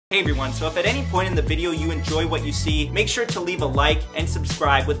Hey everyone, so if at any point in the video you enjoy what you see, make sure to leave a like and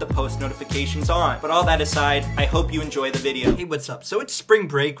subscribe with the post notifications on. But all that aside, I hope you enjoy the video. Hey, what's up? So it's spring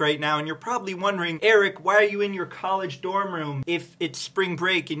break right now and you're probably wondering, Eric, why are you in your college dorm room if it's spring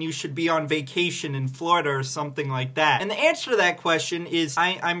break and you should be on vacation in Florida or something like that? And the answer to that question is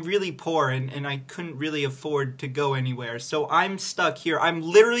I'm really poor and I couldn't really afford to go anywhere. So I'm stuck here. I'm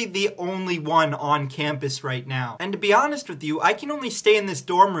literally the only one on campus right now. And to be honest with you, I can only stay in this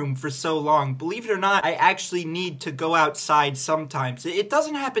dorm room for so long. Believe it or not, I actually need to go outside sometimes. It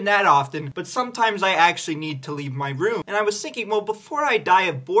doesn't happen that often, but sometimes I actually need to leave my room. And I was thinking, well, before I die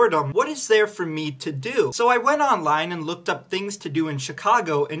of boredom, what is there for me to do? So I went online and looked up things to do in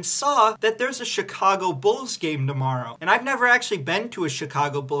Chicago and saw that there's a Chicago Bulls game tomorrow. And I've never actually been to a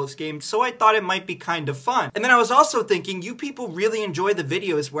Chicago Bulls game, so I thought it might be kind of fun. And then I was also thinking, you people really enjoy the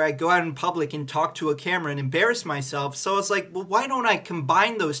videos where I go out in public and talk to a camera and embarrass myself. So I was like, well, why don't I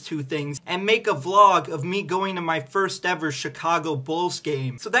combine those two things and make a vlog of me going to my first ever Chicago Bulls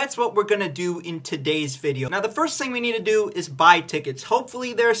game? So that's what we're gonna do in today's video. Now the first thing we need to do is buy tickets.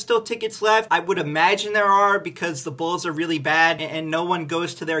 Hopefully there are still tickets left. I would imagine there are because the Bulls are really bad and no one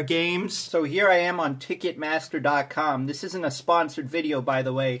goes to their games. So here I am on Ticketmaster.com. This isn't a sponsored video, by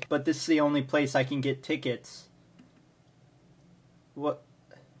the way, but this is the only place I can get tickets. What?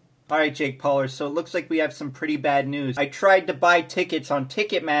 Alright, Jake Pauler, so it looks like we have some pretty bad news. I tried to buy tickets on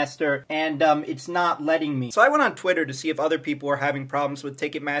Ticketmaster, and it's not letting me. So I went on Twitter to see if other people were having problems with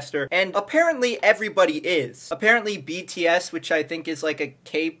Ticketmaster, and apparently everybody is. Apparently BTS, which I think is like a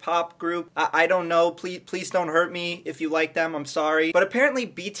K-pop group, I don't know, please don't hurt me if you like them, I'm sorry. But apparently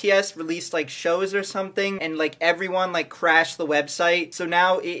BTS released like shows or something, and like everyone like crashed the website. So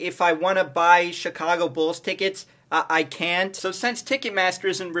now if I want to buy Chicago Bulls tickets, I can't. So since Ticketmaster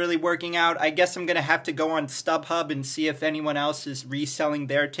isn't really working out, I guess I'm gonna have to go on StubHub and see if anyone else is reselling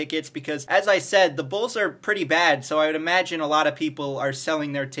their tickets, because as I said, the Bulls are pretty bad, so I would imagine a lot of people are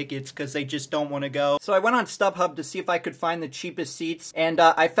selling their tickets because they just don't want to go. So I went on StubHub to see if I could find the cheapest seats, and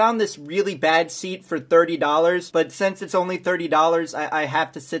I found this really bad seat for $30, but since it's only $30, I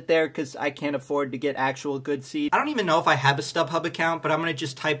have to sit there because I can't afford to get actual good seats. I don't even know if I have a StubHub account, but I'm gonna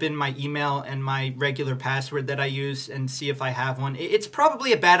just type in my email and my regular password that I use and see if I have one. It's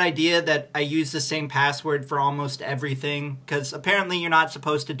probably a bad idea that I use the same password for almost everything, because apparently you're not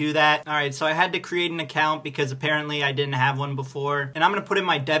supposed to do that. Alright, so I had to create an account because apparently I didn't have one before. And I'm gonna put in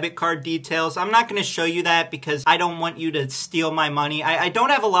my debit card details. I'm not gonna show you that because I don't want you to steal my money. I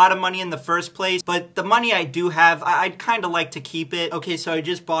don't have a lot of money in the first place, but the money I do have, I'd kind of like to keep it. Okay, so I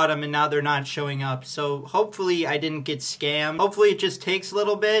just bought them and now they're not showing up. So hopefully I didn't get scammed. Hopefully it just takes a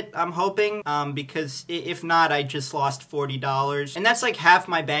little bit, I'm hoping, because if not, I just lost $40. And that's like half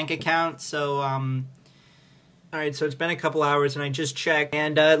my bank account, so, Alright, so it's been a couple hours and I just checked,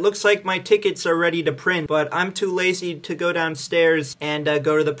 and it looks like my tickets are ready to print, but I'm too lazy to go downstairs and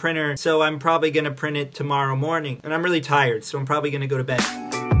go to the printer, so I'm probably gonna print it tomorrow morning. And I'm really tired, so I'm probably gonna go to bed.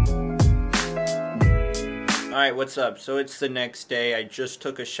 Alright, what's up? So it's the next day. I just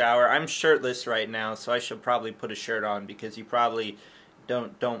took a shower. I'm shirtless right now, so I should probably put a shirt on because you probably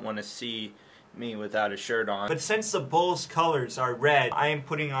don't want to see me without a shirt on. But since the Bulls colors are red, I am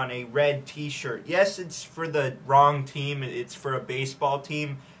putting on a red t-shirt. Yes, it's for the wrong team. It's for a baseball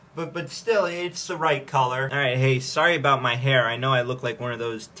team. But still, it's the right color. Alright, hey, sorry about my hair. I know I look like one of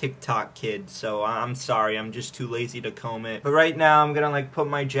those TikTok kids, so I'm sorry. I'm just too lazy to comb it. But right now, I'm gonna like put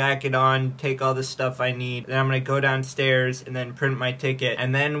my jacket on, take all the stuff I need, then I'm gonna go downstairs and then print my ticket.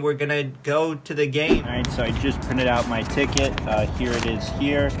 And then we're gonna go to the game. Alright, so I just printed out my ticket. Here it is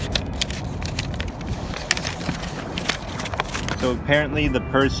here. So apparently the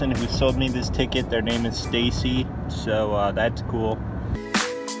person who sold me this ticket, their name is Stacy, so that's cool.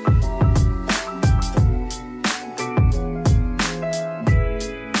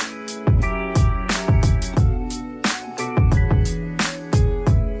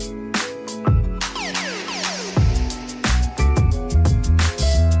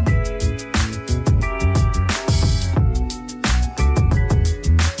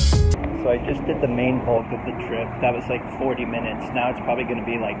 I just did the main bulk of the trip. That was like 40 minutes. Now it's probably going to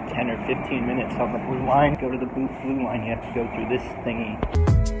be like 10 or 15 minutes on the blue line. Go to the blue line, you have to go through this thingy.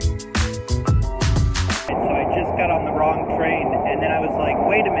 And so I just got on the wrong train, and then I was like,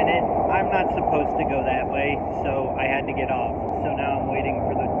 wait a minute, I'm not supposed to go that way, so I had to get off. So now I'm waiting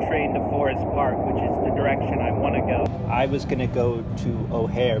for the train to Forest Park, which is the direction I want to go. I was going to go to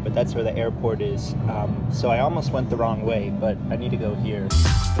O'Hare, but that's where the airport is. So I almost went the wrong way, but I need to go here.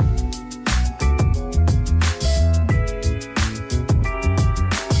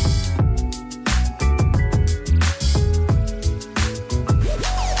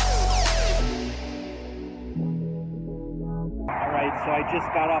 so I just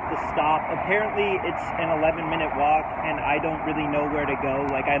got off the stop. Apparently it's an 11-minute walk and I don't really know where to go.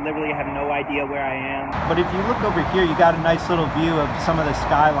 Like, I literally have no idea where I am. But if you look over here, you got a nice little view of some of the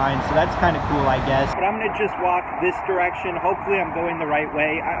skyline, so that's kind of cool, I guess. But I'm gonna just walk this direction. Hopefully I'm going the right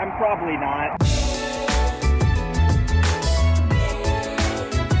way. I'm probably not.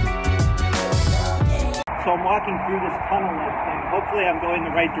 So I'm walking through this tunnel and hopefully I'm going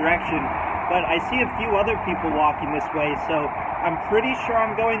the right direction, but I see a few other people walking this way, so I'm pretty sure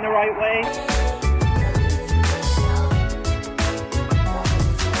I'm going the right way.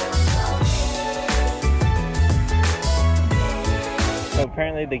 So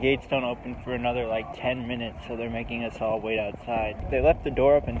apparently the gates don't open for another like 10 minutes, so they're making us all wait outside. They left the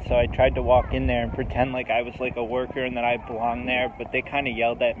door open, so I tried to walk in there and pretend like I was like a worker and that I belonged there, but they kind of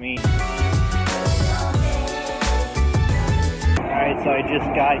yelled at me. Alright, so I just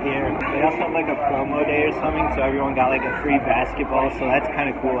got here. They also have like a promo day or something, so everyone got like a free basketball, so that's kind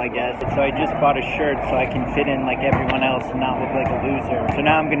of cool, I guess. So I just bought a shirt so I can fit in like everyone else and not look like a loser. So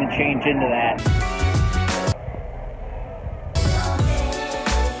now I'm gonna change into that.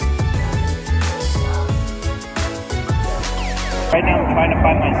 Right now I'm trying to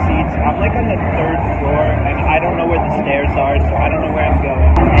find my seats. I'm like on the 3rd floor and I don't know where the stairs are, so I don't know where I'm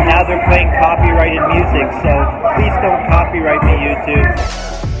going. And now they're playing copyrighted music, so please don't copyright me, YouTube.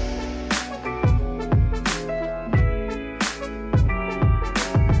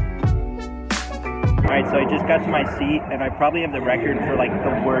 Alright, so I just got to my seat, and I probably have the record for like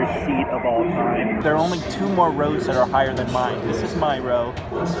the worst seat of all time. There are only 2 more rows that are higher than mine. This is my row,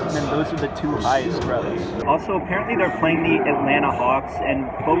 and then those are the 2 highest rows. Also, apparently they're playing the Atlanta Hawks, and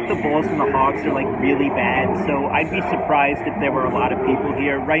both the Bulls and the Hawks are like really bad, so I'd be surprised if there were a lot of people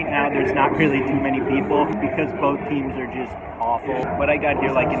here. Right now, there's not really too many people, because both teams are just awful. But I got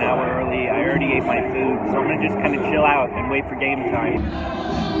here like an hour early. I already ate my food, so I'm gonna just kind of chill out and wait for game time.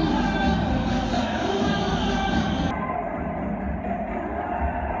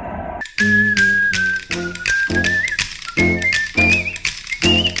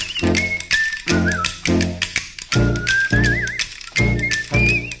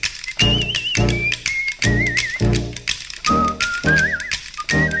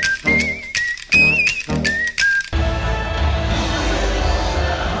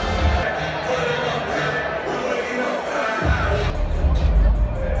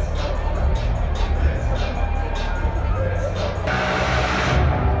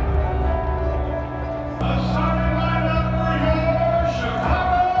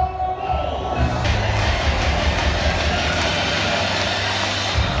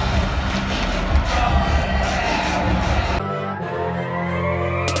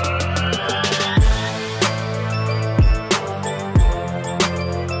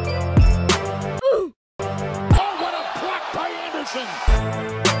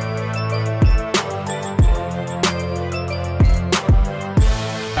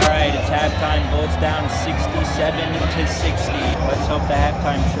 Alright, it's halftime. Bulls down 67-60. Let's hope the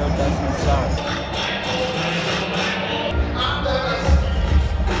halftime show doesn't suck.